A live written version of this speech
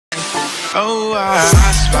Oh,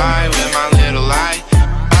 I spy with my little light.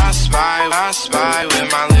 I spy with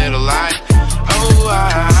my little light. Oh,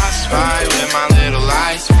 I spy with my little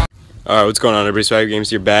light. Alright, what's going on, everybody? Swag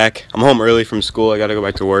Games here back. I'm home early from school. I gotta go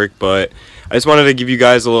back to work, but I just wanted to give you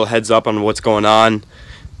guys a little heads up on what's going on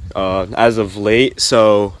as of late.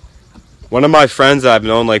 So, one of my friends that I've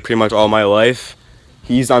known like pretty much all my life,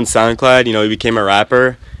 he's on SoundCloud. You know, he became a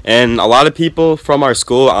rapper, and a lot of people from our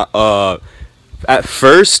school at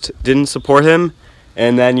first didn't support him,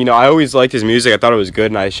 and then, you know, I always liked his music. I thought it was good,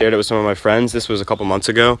 and I shared it with some of my friends. This was a couple months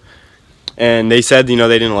ago, and they said, you know,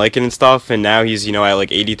 they didn't like it and stuff, and now he's, you know, at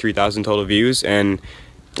like 83,000 total views, and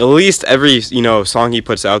at least every, you know, song he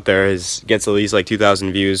puts out there gets at least like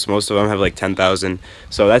 2,000 views. Most of them have like 10,000,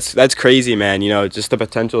 so that's crazy, man. You know, just the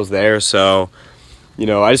potential's there. So, you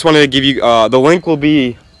know, I just wanted to give you the link will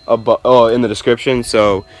be in the description,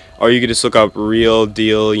 so, or you could just look up Real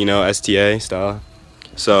Deal, you know, STA style.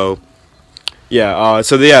 So yeah,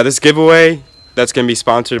 this giveaway that's gonna be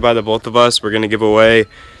sponsored by the both of us. We're gonna give away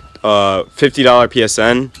 $50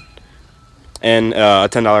 PSN and a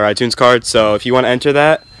 $10 iTunes card. So if you want to enter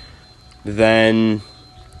that, then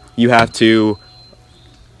you have to,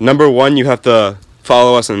 number one, you have to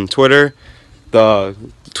follow us on Twitter. The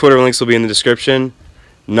Twitter links will be in the description.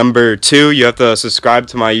 Number two, you have to subscribe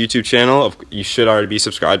to my YouTube channel. You should already be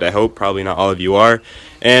subscribed, I hope. Probably not all of you are.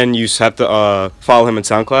 And you have to follow him on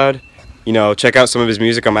SoundCloud. You know, check out some of his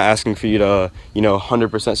music. I'm not asking for you to, you know,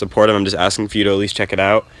 100% support him. I'm just asking for you to at least check it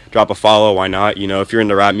out. Drop a follow, why not? You know, if you're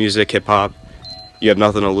into rap music, hip-hop, you have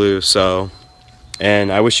nothing to lose. So,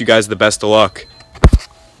 and I wish you guys the best of luck.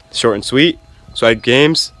 Short and sweet. Swag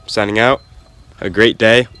Games, signing out. Have a great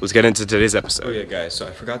day. Let's get into today's episode. Oh yeah, guys, so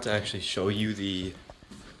I forgot to actually show you the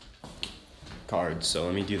cards, so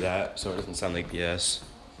let me do that so it doesn't sound like BS.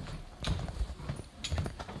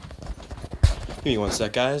 Give me one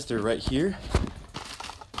sec, guys. They're right here.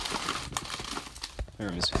 My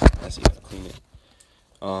room is messy. Gotta clean it.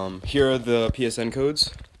 Here are the PSN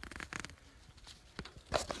codes.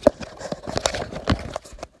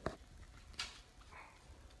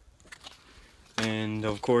 And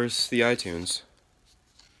of course, the iTunes.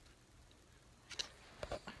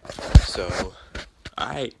 So,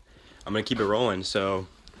 alright. I'm gonna keep it rolling. So,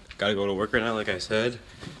 gotta go to work right now, like I said.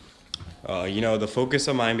 You know, the focus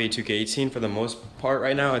of MYNBA2K17 for the most part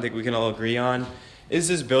right now, I think we can all agree on, is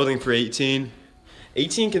this building for 18.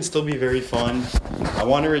 18 can still be very fun. I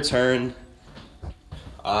want to return.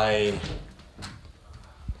 Alright,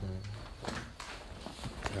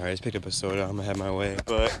 I just picked up a soda. I'm gonna head my way.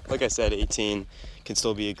 But like I said, 18 can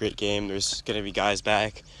still be a great game. There's gonna be guys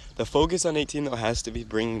back. The focus on 18 though has to be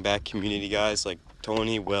bringing back community guys like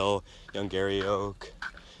Tony, Will, Young Gary Oak,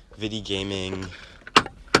 Viddy Gaming.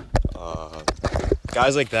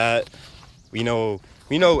 Guys like that, we know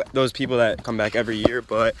those people that come back every year,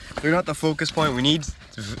 but they're not the focus point. We need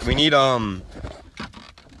like,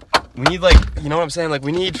 you know what I'm saying? Like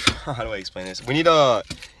we need, how do I explain this? We need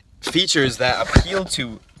features that appeal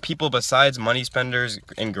to people besides money spenders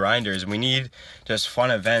and grinders. We need just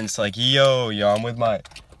fun events like yo, I'm with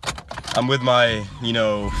my you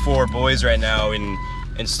know 4 boys right now in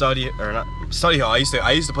study hall. I used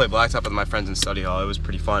to play blacktop with my friends in study hall. It was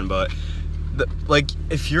pretty fun, but like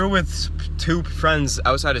if you're with 2 friends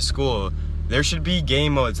outside of school, there should be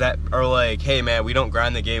game modes that are like, hey man, we don't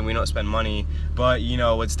grind the game, we don't spend money, but you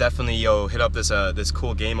know, it's definitely, yo, hit up this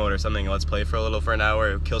cool game mode or something, let's play for an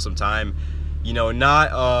hour, kill some time. You know,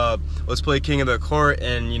 not let's play King of the Court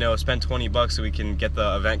and, you know, spend 20 bucks so we can get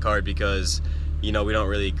the event card because, you know, we don't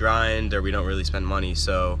really grind or we don't really spend money.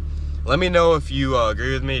 So let me know if you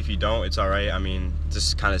agree with me. If you don't, it's alright. I mean,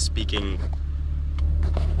 just kind of speaking.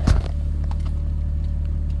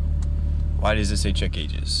 Why does this say check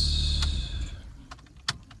ages?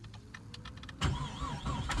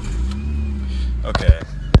 Okay.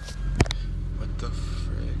 What the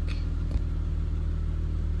frick?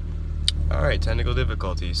 Alright, technical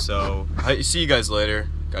difficulties. So, see you guys later.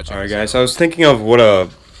 Gotcha. Alright guys, so I was thinking of what a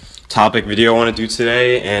topic video I want to do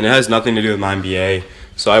today, and it has nothing to do with MyNBA.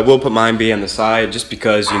 So I will put MyNBA on the side just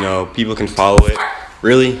because, you know, people can follow it.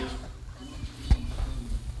 Really?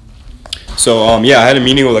 So, yeah, I had a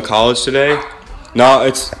meeting with a college today. No,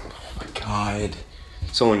 it's, oh my god,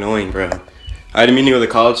 so annoying, bro. I had a meeting with a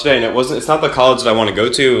college today, and it's not the college that I want to go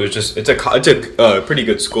to. It was just, it's a pretty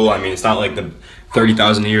good school. I mean, it's not like the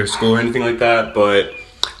 30,000 a year school or anything like that, but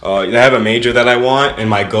they have a major that I want, and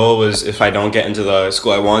my goal was if I don't get into the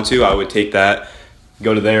school I want to, I would take that,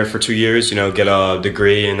 go to there for 2 years, you know, get a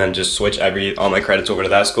degree, and then just switch all my credits over to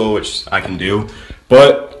that school, which I can do.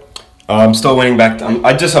 But I'm still waiting back.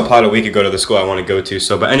 I just applied a week ago to the school I want to go to.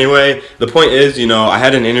 So, but anyway, the point is, you know, I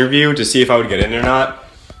had an interview to see if I would get in or not.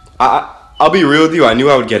 I'll be real with you. I knew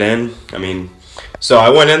I would get in. I mean, so I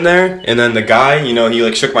went in there, and then the guy, you know, he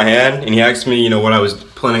like shook my hand, and he asked me, you know, what I was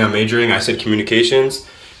planning on majoring. I said communications,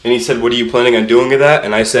 and he said, "What are you planning on doing with that?"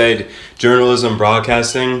 And I said journalism,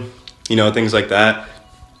 broadcasting, you know, things like that.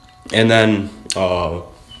 And then,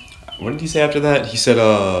 what did he say after that? He said,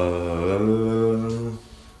 oh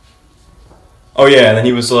yeah, and then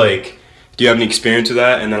he was like, "Do you have any experience with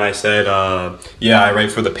that?" And then I said, yeah, I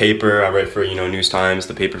write for the paper. I write for, you know, News Times,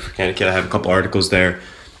 the paper for Connecticut. I have a couple articles there.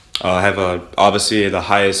 I have obviously the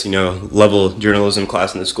highest, you know, level journalism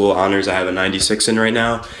class in the school, honors. I have a 96 in right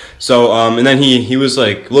now. So, and then he was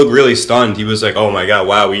like, looked really stunned. He was like, "Oh my God,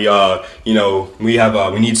 wow, we, you know, we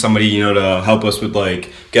need somebody, you know, to help us with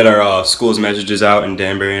like get our school's messages out in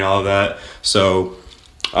Danbury and all of that." So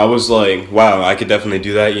I was like, wow, I could definitely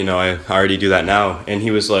do that. You know, I already do that now. And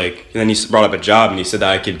he was like, and then he brought up a job, and he said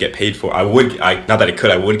that I could get paid for it. I would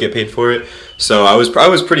get paid for it. So I was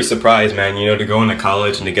pretty surprised, man, you know, to go into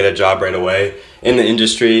college and to get a job right away in the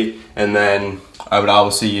industry. And then I would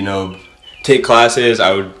obviously, you know, take classes.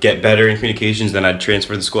 I would get better in communications. Then I'd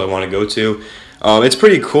transfer to the school I want to go to. It's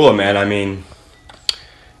pretty cool, man. I mean,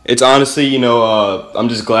 it's honestly, you know, I'm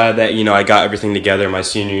just glad that, you know, I got everything together my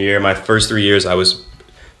senior year. My first 3 years, I was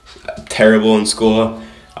terrible in school.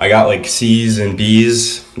 I got like C's and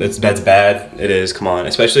B's. That's bad. It is, come on.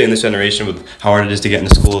 Especially in this generation with how hard it is to get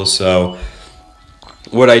into school. So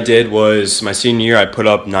what I did was my senior year, I put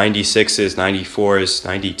up 96s, 94s,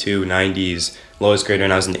 92, 90s. Lowest grade right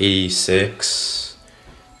now is an 86,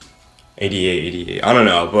 88. I don't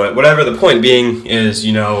know. But whatever, the point being is,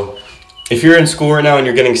 you know, if you're in school right now and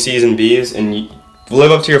you're getting C's and B's and you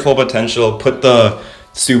live up to your full potential, put the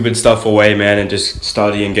stupid stuff away, man, and just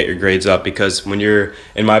study and get your grades up, because when you're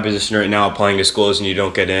in my position right now applying to schools and you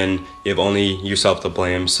don't get in, you have only yourself to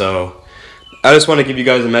blame. So I just want to give you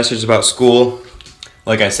guys a message about school.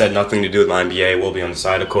 Like I said, nothing to do with my MBA. We'll be on the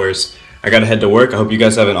side, of course. I gotta head to work. I hope you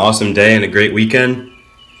guys have an awesome day and a great weekend.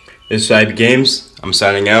 This is Side Games. I'm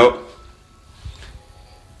signing out.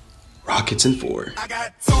 Rockets in 4. I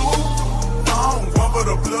got 2 phones, one for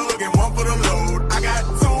the plug and